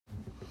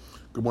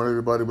Good morning,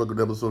 everybody. Welcome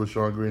to the episode of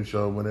Sean Green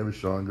Show. My name is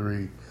Sean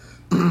Green.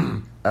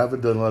 I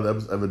haven't done a lot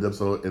of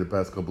episode in the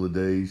past couple of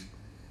days,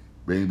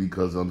 mainly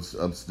because I'm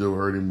still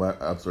hurting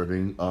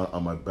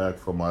on my back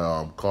from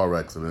my car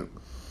accident,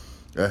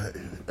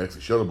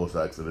 shuttle bus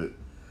accident.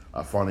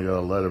 I finally got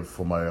a letter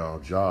for my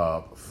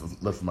job,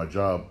 left for my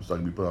job, so I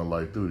can be put on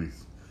light duty.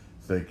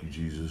 Thank you,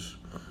 Jesus.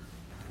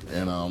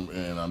 And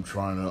I'm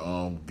trying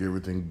to get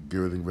everything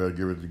ready,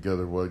 get everything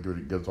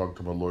together, talk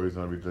to my lawyers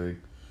and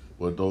everything.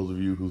 But those of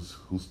you who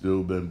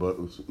still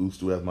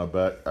have my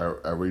back,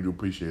 I really do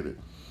appreciate it.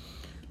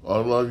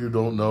 A lot of you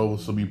don't know,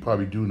 some of you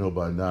probably do know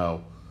by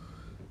now,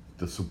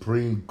 the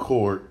Supreme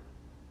Court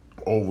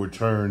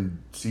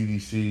overturned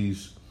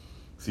CDC's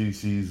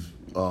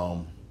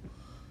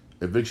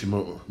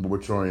eviction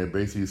moratorium.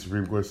 Basically, the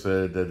Supreme Court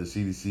said that the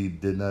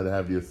CDC did not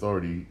have the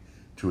authority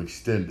to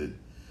extend it,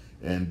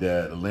 and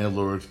that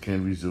landlords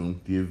can resume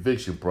the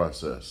eviction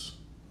process.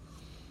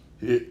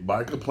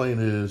 My complaint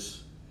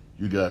is,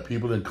 you got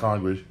people in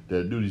Congress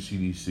that knew the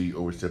CDC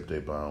overstepped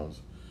their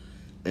bounds.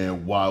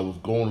 And while it was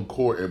going to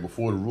court and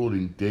before the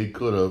ruling, they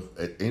could have,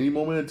 at any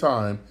moment in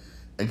time,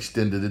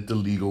 extended it the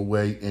legal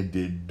way and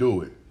didn't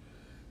do it.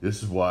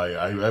 This is why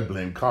I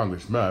blame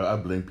Congress. Man, I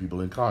blame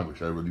people in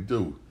Congress. I really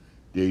do.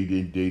 They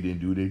didn't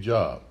do their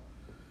job.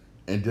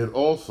 And then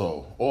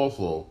also,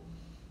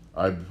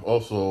 I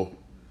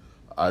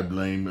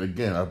blame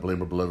our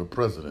beloved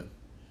president.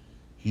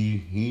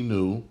 He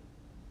knew.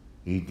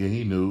 He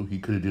knew he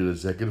could have did an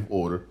executive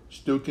order.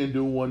 Still can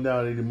do one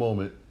now at any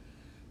moment,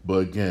 but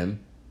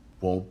again,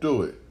 won't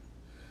do it.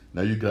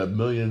 Now you got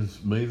millions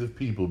of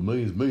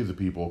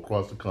people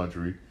across the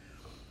country.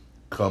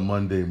 Come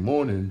Monday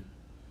morning,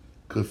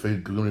 is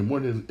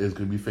going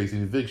to be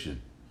facing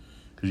eviction,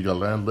 because you got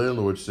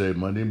landlords say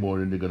Monday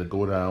morning they're going to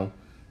go down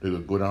to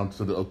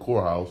the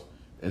courthouse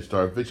and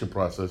start eviction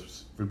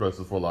process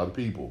for a lot of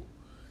people.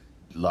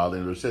 A lot of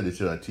landlords said, they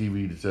said on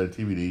TV,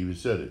 they even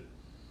said it.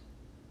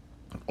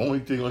 Only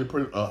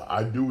person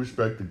I do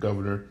respect the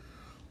governor,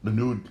 the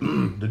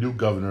new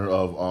governor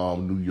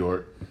of New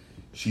York.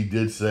 She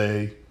did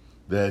say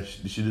that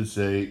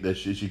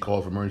she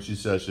called for emergency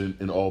session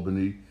in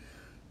Albany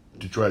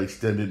to try to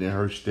extend it in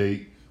her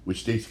state, which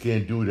states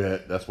can't do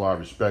that. That's why I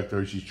respect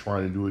her. She's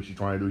trying to do it. She's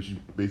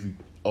basically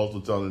also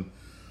telling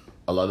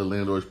a lot of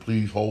landlords,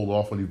 please hold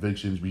off on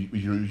evictions.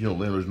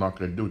 Landlords not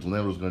going to do it. The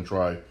landlord's going to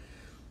try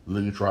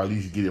at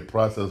least get it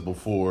processed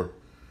before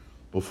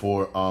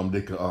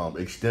they can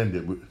extend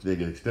it. They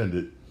get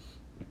extended.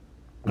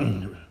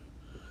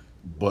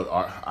 But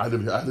I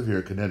live here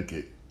in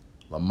Connecticut.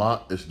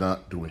 Lamont is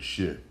not doing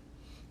shit,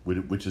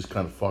 which is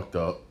kind of fucked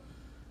up.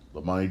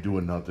 Lamont ain't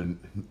doing nothing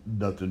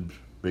nothing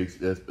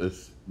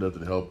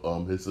to help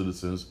his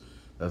citizens.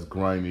 That's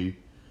grimy.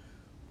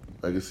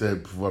 Like I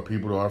said, for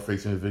people that are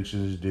facing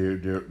evictions,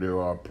 there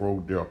are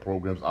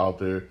programs out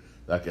there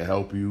that can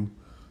help you.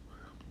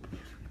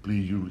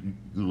 Please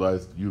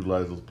utilize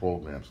those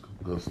programs,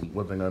 because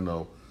one thing I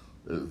know,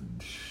 I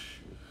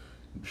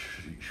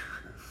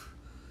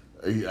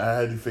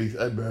had to face.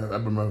 I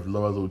remember when I was a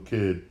little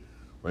kid,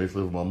 when I used to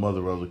live with my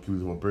mother, when I was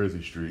accused on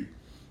Berkeley Street.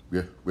 We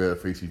had to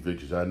face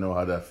evictions. I know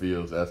how that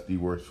feels. That's the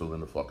worst feeling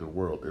in the fucking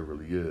world. It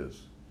really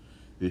is.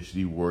 It's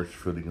the worst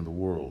feeling in the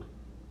world.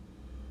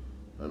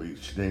 I mean,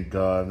 thank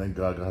God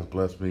God's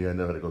blessed me. I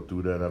never had to go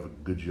through that. I have a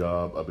good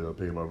job. I've been able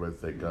to pay my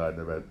rent. Thank God.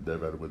 Never had to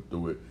go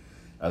through it.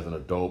 As an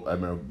adult, I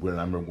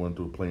remember going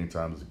through a playing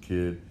time as a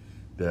kid.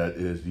 That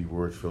is the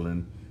worst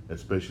feeling,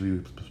 especially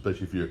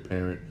if you're a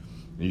parent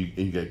and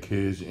you got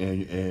kids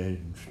and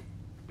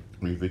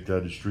when you evict out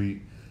of the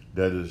street.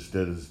 That is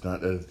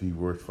the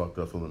worst fucked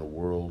up feeling in the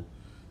world.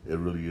 It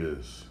really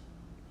is.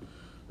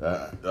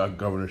 Our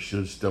governor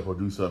should step up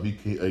and do something. He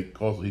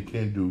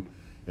can do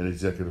an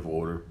executive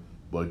order,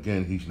 but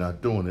again, he's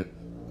not doing it.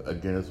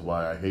 Again, that's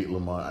why I hate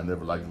Lamont. I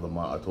never liked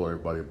Lamont. I told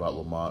everybody about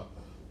Lamont.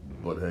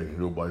 But hey,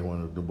 nobody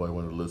wanted to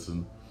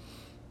listen.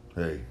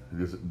 Hey,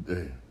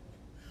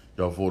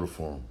 y'all voted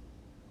for him.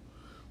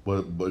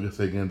 But like I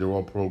say again, there are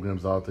all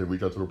programs out there.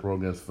 Reach out to the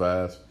programs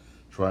fast.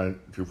 Try and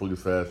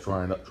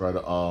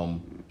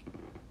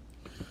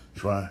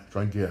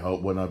get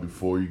help, whatnot,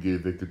 before you get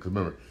evicted. Because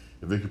remember,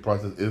 eviction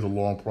process is a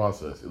long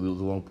process. It is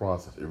a long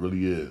process. It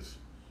really is.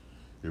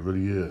 It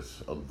really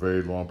is a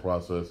very long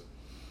process. It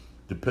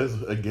depends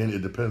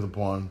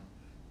upon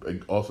the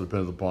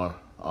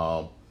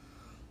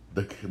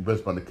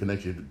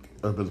connection.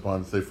 Depends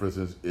upon, say, for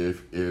instance,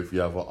 if you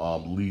have a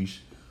lease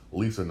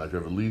or not. If you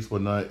have a lease or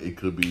not, it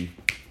could be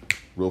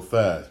real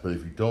fast. But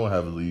if you don't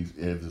have a lease,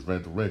 and if it's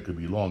rent to rent, it could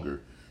be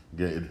longer.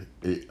 Again,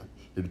 it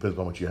depends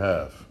on what you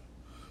have.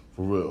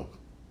 For real.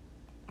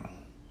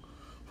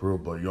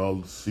 But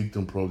y'all seek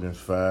them programs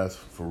fast,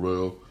 for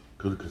real.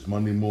 Because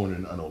Monday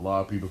morning, I know a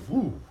lot of people,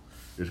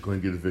 is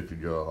going to get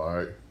evicted, y'all, all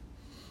right?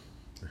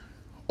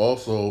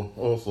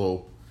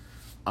 Also,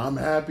 I'm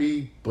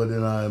happy, but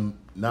then I'm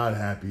not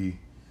happy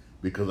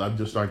because I'm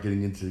just not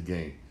getting into the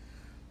game.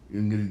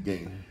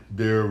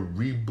 They're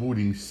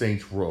rebooting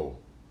Saints Row.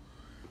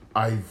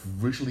 I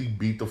recently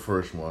beat the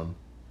first one.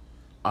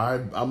 I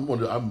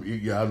know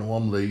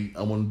I'm late.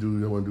 I want to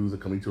do the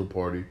coming to a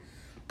party.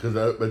 Because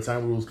by the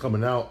time it was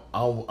coming out,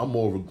 I'm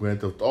more of a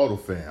Grand Theft Auto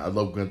fan. I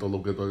love Grand Theft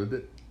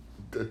Auto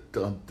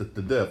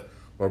to death.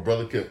 My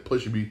brother kept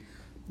pushing me.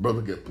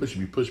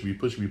 Pushing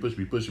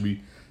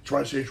me.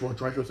 Try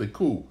to say,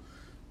 cool.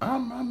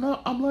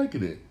 I'm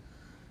liking it.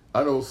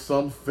 I know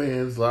some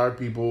fans, a lot of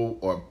people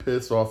are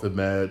pissed off and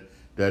mad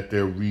that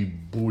they're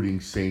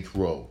rebooting Saints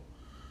Row.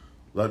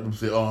 A lot of people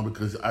say,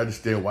 because I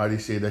understand why they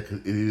say that,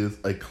 because it is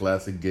a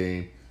classic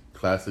game,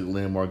 classic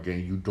landmark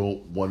game. You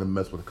don't want to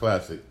mess with a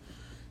classic.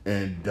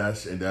 And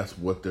that's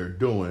what they're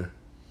doing.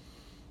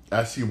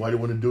 I see why they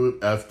want to do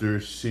it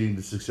after seeing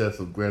the success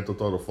of Grand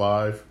Theft Auto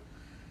 5.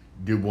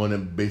 They want to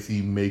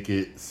basically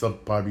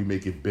probably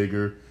make it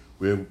bigger.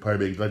 We'll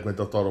probably make like Grand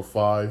Theft Auto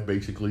 5,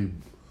 basically,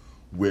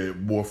 with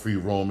more free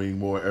roaming,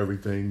 more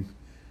everything.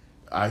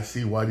 I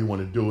see why they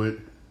want to do it.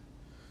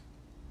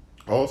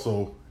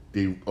 Also,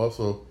 they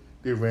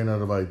ran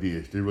out of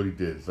ideas. They really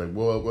did. It's like,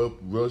 what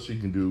else you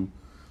can do?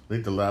 I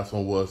think the last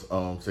one was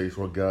Saints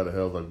Row God of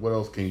Hell. Like, what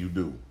else can you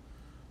do?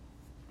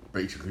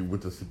 Basically,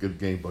 with this good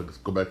game, but let's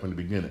go back from the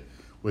beginning,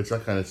 which I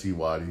kind of see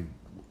why they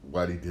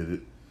did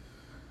it.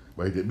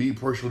 Why they did. Me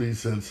personally,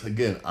 since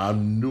again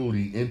I'm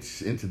newly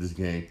into this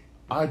game,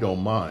 I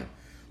don't mind.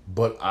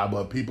 But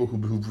people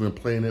who've been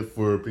playing it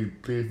for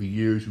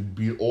years, who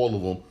beat all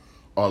of them,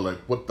 are like,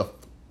 what the,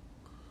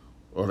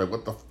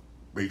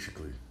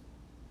 basically.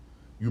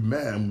 You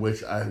mad,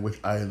 which I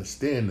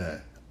understand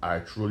that. I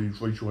truly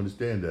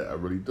understand that. I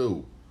really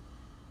do.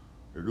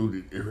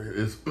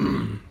 It's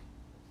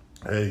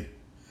hey.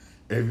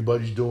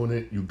 Everybody's doing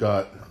it. You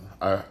got,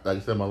 like I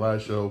said in my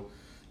last show,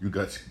 you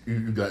got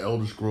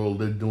Elder Scrolls.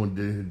 They're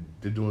doing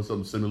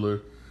something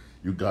similar.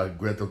 You got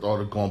Grand Theft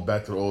Auto going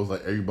back to the old.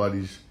 Like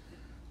everybody's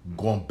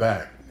going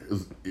back.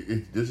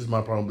 This is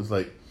my problem. It's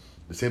like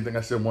the same thing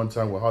I said one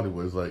time with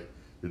Hollywood. It's like,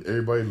 did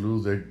everybody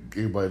lose their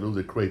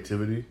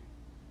creativity?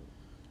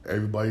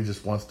 Everybody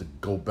just wants to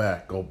go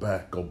back. I mean,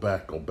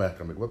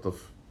 what the?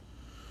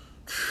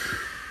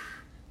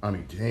 I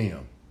mean,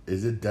 damn.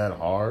 Is it that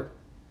hard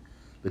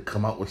to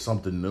come out with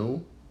something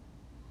new?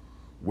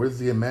 Where's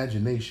the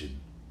imagination?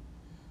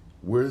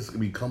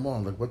 Come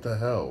on, like, what the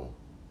hell?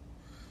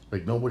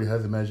 Like, nobody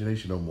has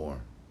imagination no more.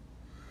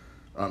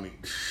 I mean,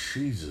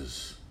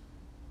 Jesus.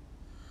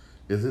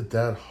 Is it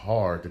that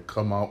hard to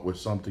come out with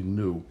something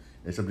new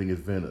and something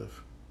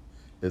inventive?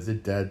 Is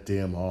it that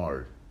damn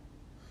hard?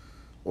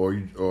 Or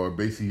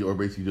basically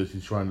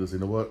just trying to say, you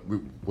know what?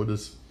 We'll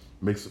just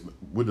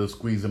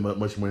squeeze as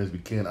much money as we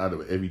can out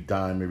of it, every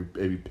dime,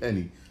 every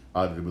penny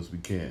out of it as we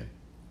can.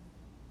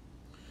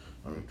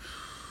 I mean,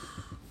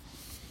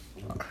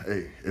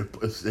 hey,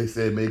 if they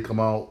say it may come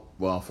out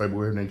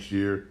February next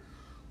year.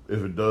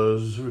 If it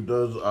does,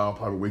 I'll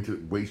probably wait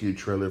to the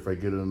trailer if I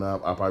get it or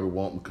not. I probably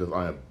won't, because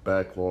I have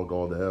backlog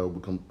all the hell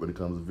when it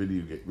comes to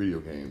video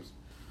games.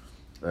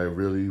 I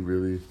really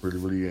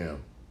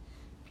am.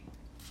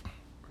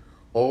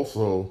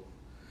 Also,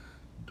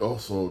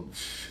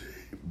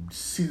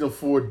 season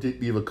 4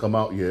 didn't even come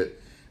out yet,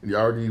 and they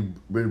already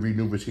been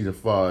renewed for season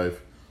 5,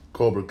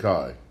 Cobra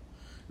Kai.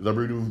 They're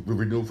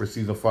renewed for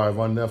season 5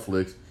 on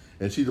Netflix,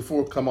 and season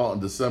 4 come out in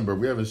December.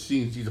 We haven't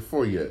seen season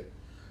 4 yet.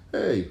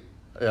 Hey,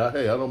 I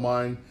don't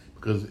mind,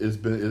 because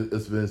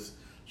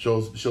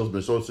show's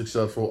been so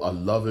successful. I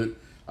love it.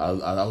 I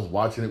was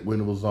watching it when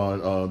it was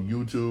on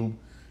YouTube.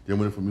 Then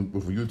went from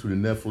YouTube to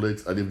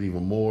Netflix. I did it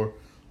even more.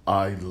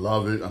 I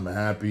love it. I'm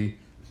happy.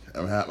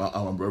 I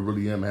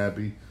really am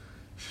happy.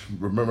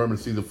 Remember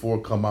season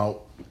 4 come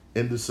out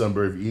in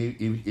December. If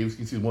you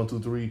see season 1, 2,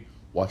 3,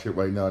 watch it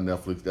right now on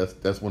Netflix.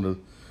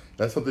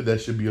 That's something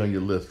that should be on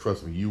your list.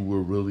 Trust me, you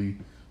will really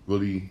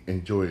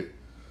enjoy it.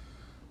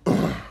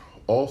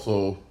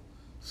 Also,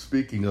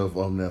 speaking of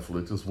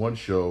Netflix, there's one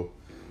show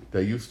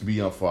that used to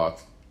be on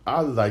Fox.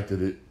 I liked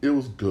it. It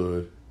was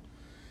good.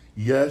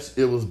 Yes,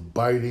 it was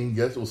biting.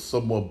 Yes, it was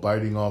somewhat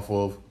biting off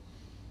of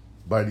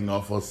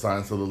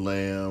Silence of the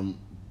Lamb.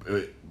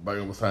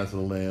 Biting off of Silence of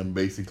the Lamb,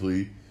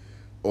 basically,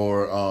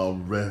 or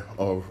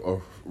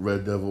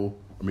Red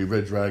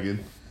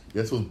Dragon.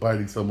 Yes, it was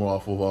biting somewhat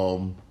off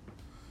of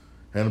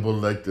Hannibal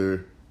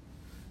Lecter.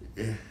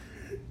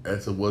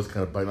 As it was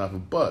kind of biting off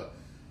of, but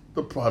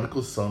The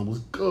Prodigal Son was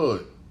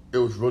good. It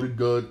was really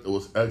good. It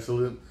was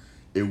excellent.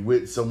 It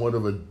went somewhat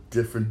of a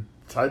different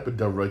type of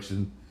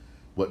direction,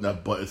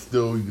 whatnot, but it's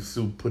still, you can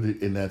still put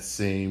it in that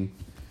same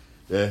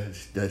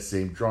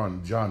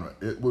genre.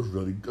 It was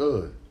really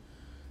good.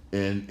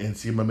 And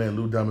see my man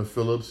Lou Diamond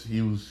Phillips,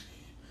 he was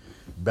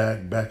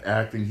back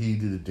acting. He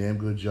did a damn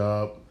good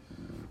job.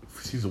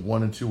 Season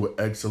 1 and 2 were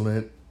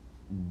excellent.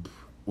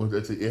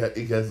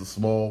 It has a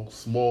small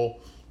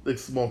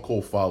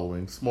cult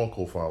following,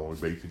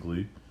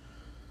 basically.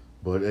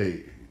 But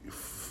hey,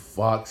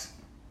 Fox,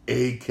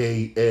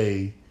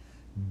 aka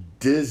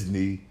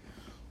Disney,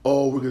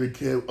 we're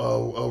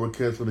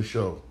canceling the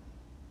show.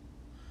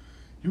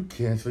 You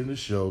canceling the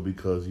show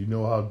because you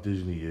know how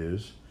Disney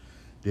is.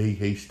 They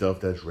hate stuff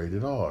that's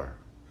rated R.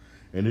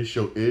 And this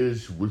show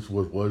was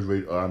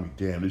rated R. I mean,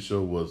 damn, this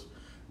show was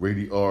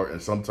rated R, and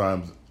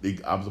sometimes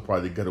I'm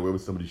surprised they got away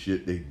with some of the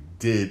shit they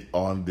did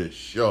on this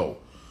show.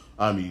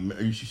 I mean,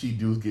 you should see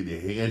dudes get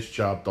their hands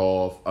chopped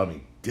off. I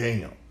mean,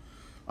 damn.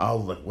 I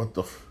was like, what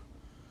the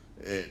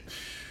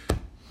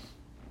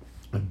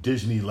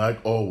Disney, like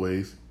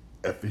always,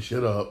 effing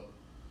shit up.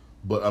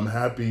 But I'm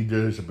happy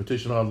there's a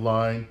petition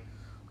online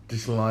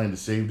to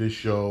save this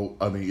show.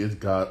 I mean, it's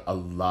got a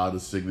lot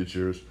of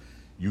signatures.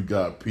 You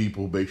got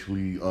people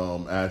basically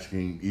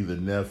asking either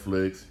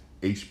Netflix,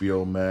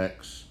 HBO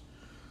Max,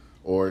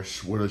 or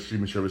one of the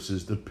streaming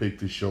services to pick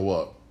the show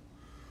up.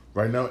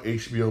 Right now,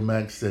 HBO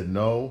Max said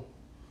no.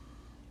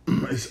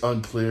 It's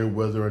unclear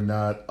whether or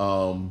not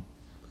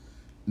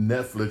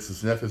Netflix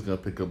is going to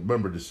pick up.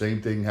 Remember, the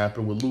same thing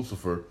happened with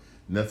Lucifer.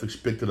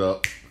 Netflix picked it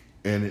up,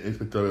 and it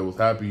picked up. It was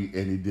happy,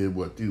 and it did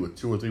what 2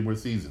 or 3 more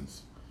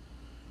seasons.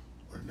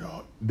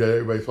 No,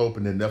 everybody's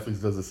hoping that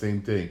Netflix does the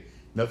same thing.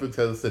 Netflix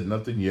hasn't said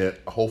nothing yet.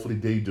 Hopefully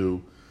they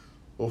do.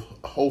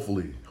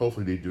 Hopefully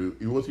they do.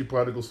 You want to see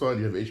Prodigal Son?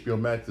 You have HBO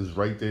Max is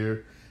right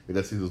there. You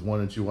got seasons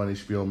 1 and 2 on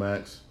HBO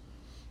Max.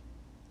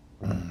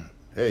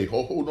 Hey,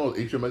 hold on.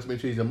 HBO Max may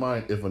change their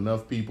mind if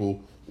enough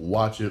people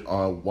watch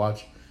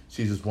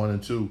seasons 1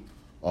 and 2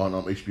 on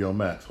HBO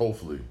Max.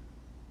 Hopefully.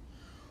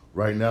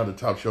 Right now, the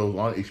top shows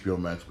on HBO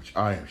Max, which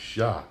I am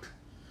shocked,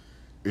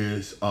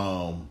 is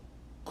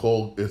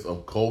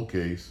Cold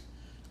Case.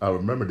 I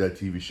remember that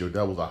TV show.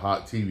 That was a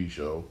hot TV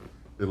show.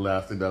 That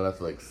lasted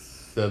like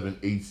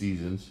 7-8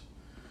 seasons.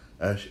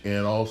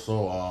 And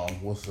also,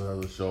 what's the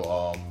other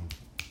show?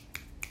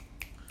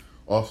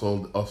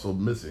 Also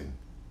Missing.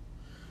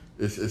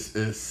 It's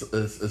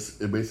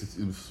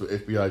basically an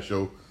FBI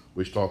show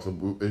which talks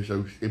about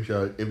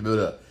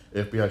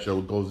FBI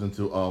show goes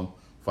into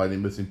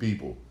finding missing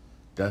people.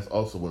 That's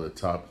also one of the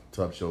top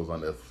shows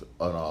on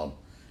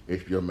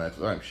HBO Max.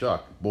 I'm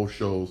shocked. Both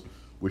shows,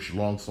 which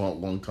long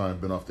time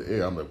been off the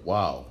air. I'm like,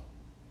 wow.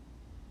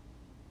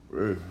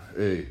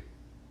 Hey.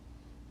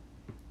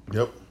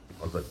 Yep.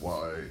 I was like,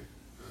 wow. Hey.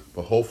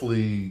 But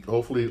hopefully,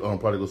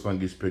 Prodigal Son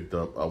gets picked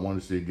up. I want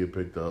to see it get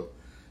picked up.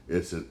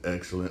 It's an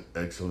excellent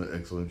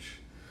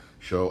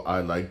show.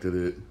 I liked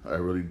it. I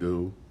really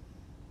do.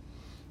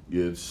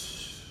 I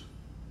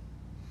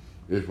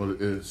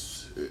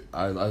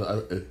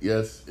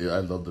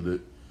loved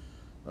it.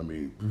 I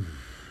mean,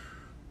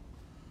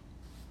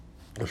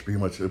 that's pretty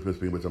much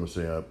I'm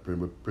saying.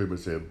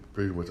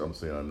 Pretty much I'm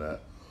saying on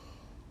that.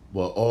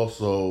 But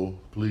also,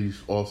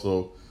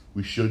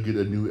 we should get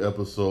a new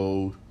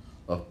episode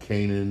of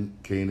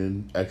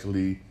Kanan.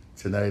 Actually,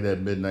 tonight at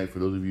midnight. For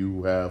those of you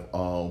who have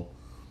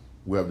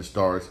the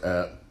Stars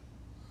app.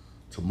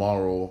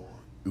 Tomorrow,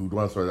 we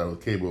want to start out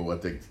with cable. I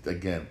think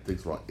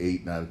it's around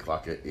 9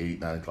 o'clock at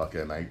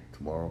night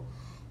tomorrow.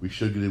 We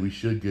should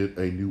get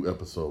a new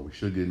episode. We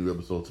should get a new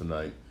episode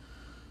tonight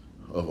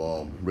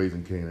of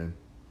Raising Kanan.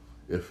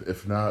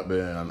 If not,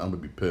 man, I'm gonna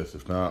be pissed.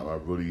 If not, I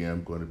really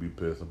am going to be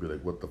pissed. I'll be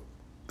like, what the?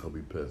 I'll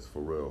be pissed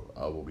for real.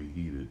 I will be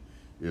heated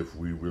if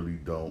we really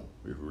don't.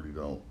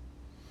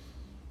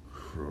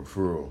 For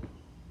real.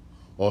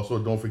 Also,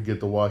 don't forget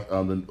to watch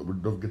the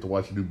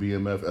new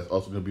BMF. That's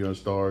also going to be on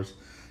Stars.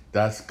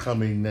 That's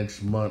coming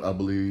next month, I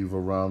believe,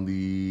 around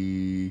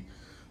the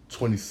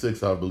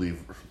 26th. I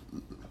believe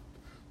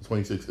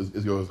 26th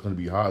is going to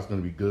be hot. It's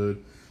going to be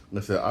good.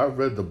 Like I said, I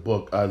read the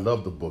book. I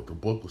love the book. The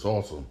book was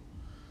awesome.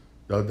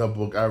 That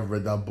book, I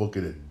read that book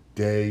in a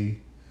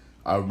day.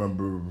 I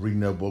remember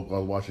reading that book while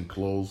I was watching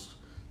Close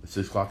at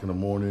 6 o'clock in the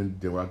morning.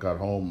 Then when I got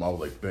home, I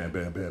was like, bam,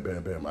 bam, bam,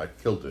 bam, bam. I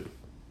killed it.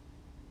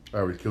 I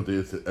already killed it.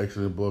 It's an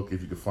excellent book.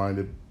 If you can find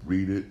it,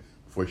 read it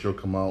before the show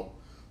come out.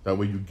 That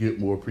way you get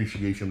more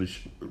appreciation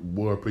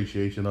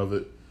of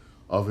it.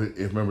 And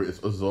remember,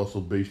 it's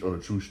also based on a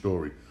true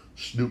story.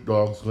 Snoop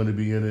Dogg's going to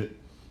be in it.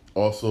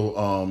 Also,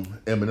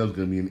 Eminem's going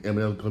to be in it.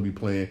 Eminem's going to be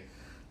playing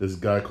this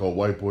guy called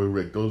White Boy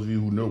Rick. Those of you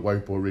who know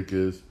White Boy Rick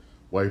is,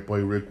 White Boy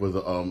Rick was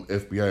an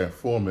FBI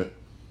informant,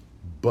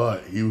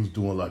 but he was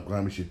doing a lot of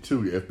grimy shit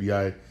too. The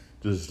FBI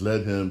just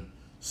let him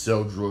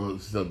sell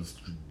drugs, do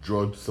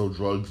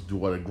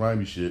all that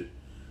grimy shit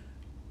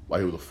while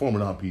he was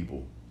informant on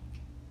people.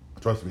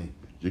 Trust me,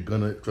 you're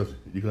gonna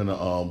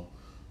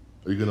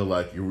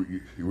like it. You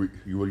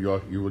really are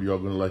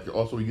gonna like it.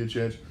 Also, when you get a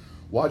chance,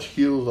 watch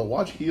Heels.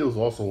 Watch Heels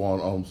also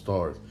on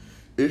Stars.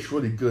 It's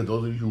really good.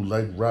 Those of you who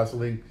like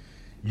wrestling,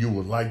 you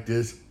will like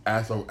this.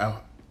 After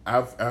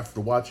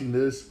watching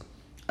this,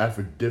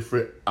 after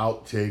different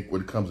outtake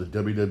when it comes to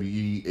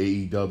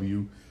WWE,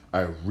 AEW,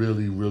 I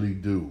really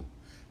do.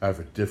 I have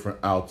a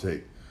different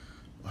outtake.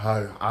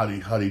 How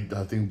they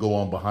things go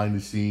on behind the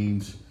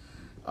scenes.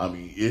 I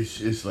mean,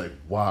 it's like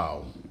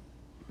wow.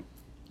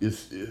 It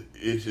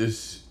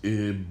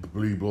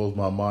really blows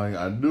my mind.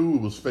 I knew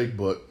it was fake,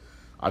 but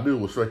I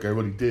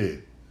really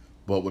did.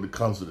 But when it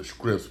comes to the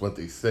scripts, what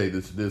they say,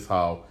 this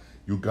how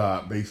you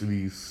got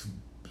basically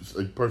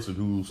a person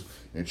who's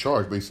in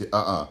charge. Basically,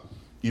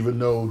 even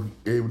though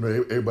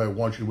everybody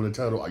wants you to win the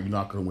title, you're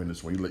not going to win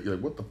this one. You're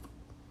like what the?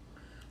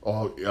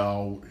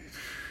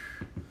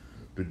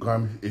 The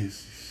garment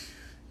is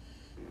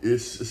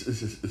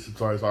it's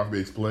hard for me to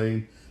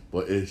explain.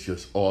 but it's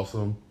just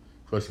awesome.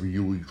 Especially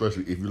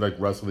if you like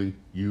wrestling,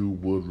 you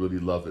would really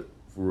love it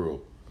for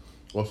real.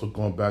 Also,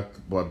 going back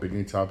to my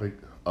beginning topic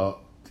of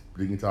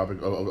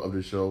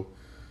this show,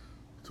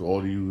 to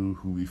all of you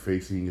who be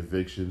facing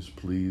evictions,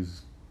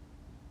 please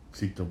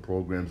seek them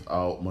programs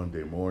out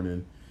Monday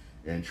morning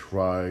and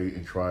try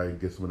and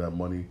get some of that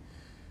money.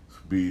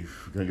 Be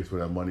gonna get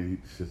some of that money,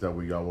 since that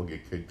way y'all won't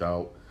get kicked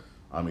out.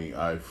 I mean,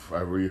 I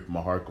really,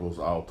 my heart goes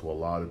out to a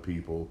lot of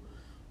people,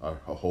 a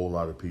whole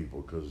lot of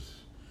people, because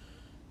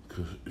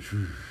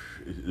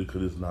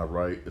it's not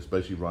right,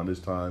 especially around this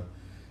time.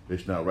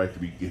 It's not right to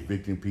be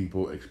evicting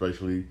people,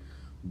 especially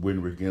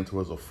when we're getting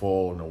towards the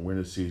fall and the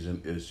winter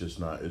season. It's just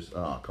not. It's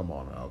come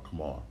on now,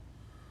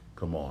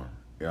 come on.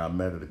 Yeah, I'm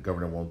mad that the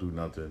government won't do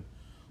nothing.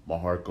 My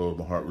heart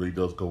really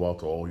does go out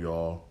to all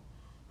y'all,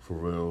 for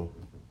real.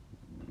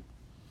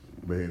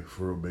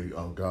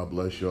 God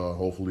bless y'all.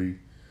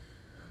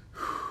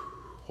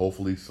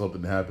 Hopefully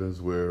something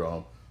happens where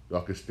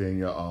y'all can stay in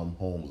your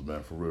homes,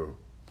 man, for real.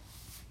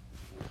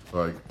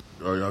 All right,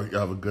 y'all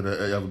have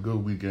a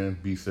good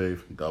weekend. Be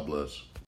safe. God bless.